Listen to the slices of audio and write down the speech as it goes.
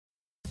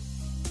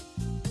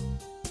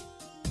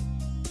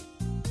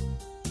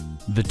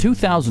The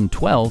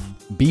 2012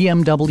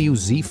 BMW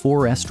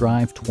Z4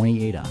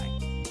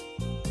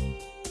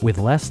 sDrive28i. With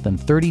less than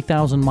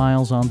 30,000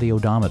 miles on the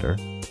odometer,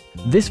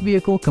 this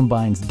vehicle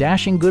combines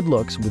dashing good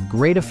looks with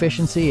great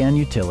efficiency and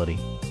utility.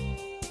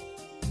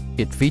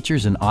 It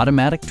features an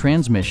automatic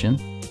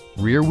transmission,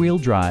 rear-wheel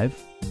drive,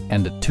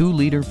 and a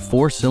 2-liter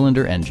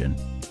 4-cylinder engine.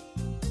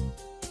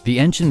 The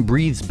engine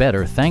breathes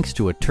better thanks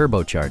to a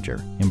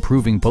turbocharger,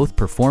 improving both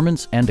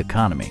performance and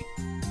economy.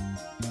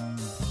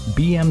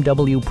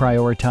 BMW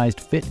prioritized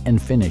fit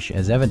and finish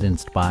as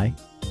evidenced by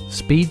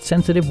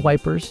speed-sensitive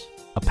wipers,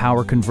 a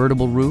power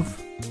convertible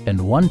roof,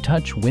 and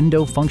one-touch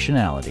window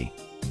functionality.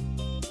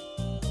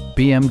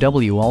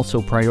 BMW also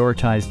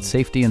prioritized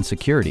safety and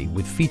security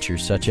with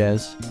features such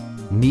as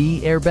knee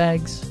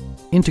airbags,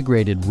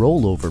 integrated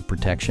rollover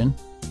protection,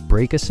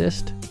 brake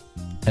assist,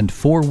 and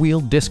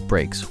 4-wheel disc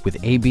brakes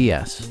with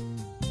ABS.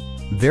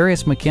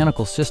 Various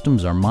mechanical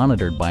systems are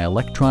monitored by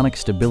electronic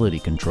stability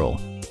control,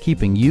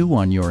 keeping you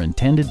on your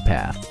intended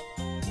path.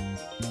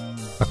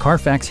 A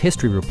Carfax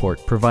history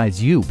report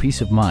provides you peace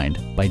of mind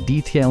by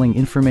detailing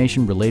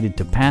information related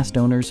to past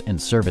owners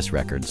and service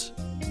records.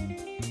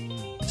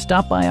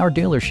 Stop by our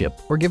dealership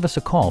or give us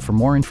a call for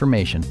more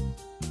information.